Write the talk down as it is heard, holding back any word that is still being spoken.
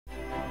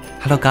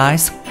Hello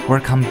guys,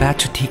 welcome back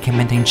to TK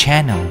Mandarin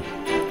channel.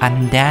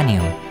 I'm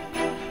Daniel.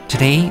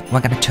 Today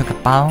we're gonna talk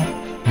about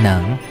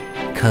能,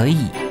 可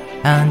以,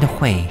 and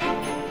会.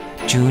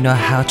 Do you know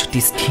how to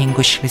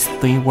distinguish these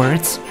three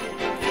words?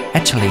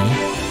 Actually,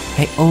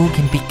 they all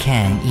can be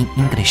can in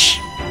English,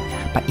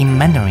 but in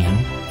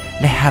Mandarin,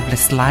 they have a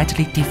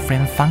slightly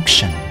different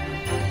function.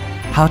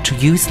 How to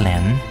use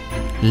them?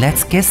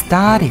 Let's get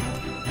started.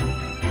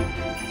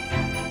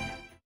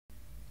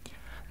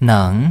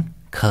 能,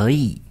 可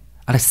以,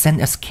 are the same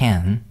as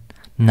can.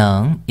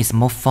 能 is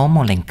more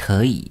formal than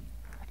可以.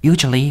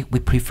 Usually, we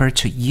prefer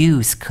to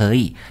use 可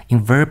以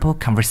in verbal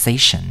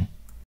conversation.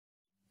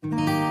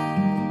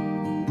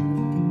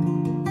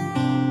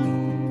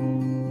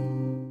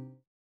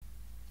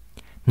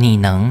 你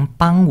能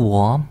帮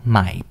我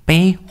买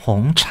杯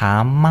红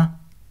茶吗？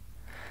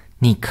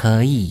你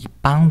可以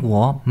帮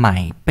我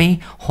买杯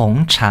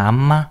红茶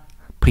吗？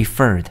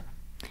 Preferred.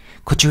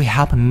 Could you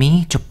help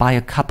me to buy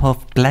a cup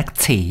of black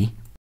tea?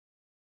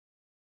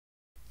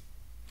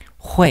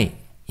 会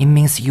it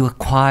means you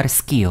acquired a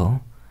skill.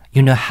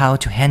 You know how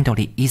to handle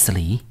it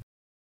easily.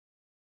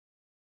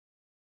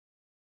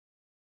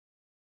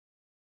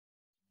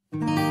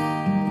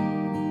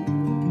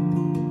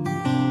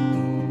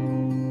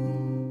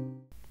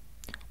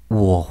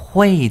 我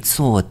会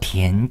做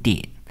甜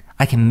点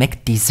I can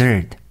make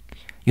dessert.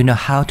 You know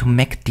how to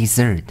make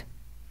dessert.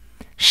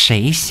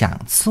 谁想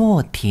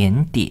做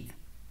甜点？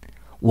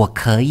我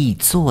可以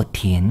做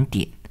甜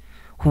点。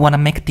Who wanna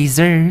make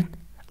dessert?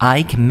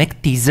 I can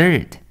make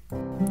dessert.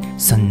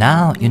 So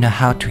now you know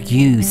how to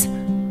use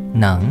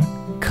能,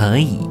 可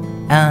以,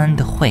 and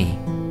会.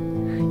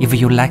 If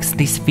you like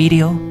this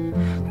video,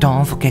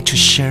 don't forget to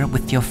share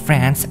with your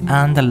friends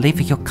and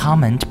leave your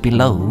comment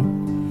below.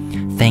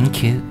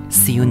 Thank you.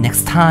 See you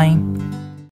next time.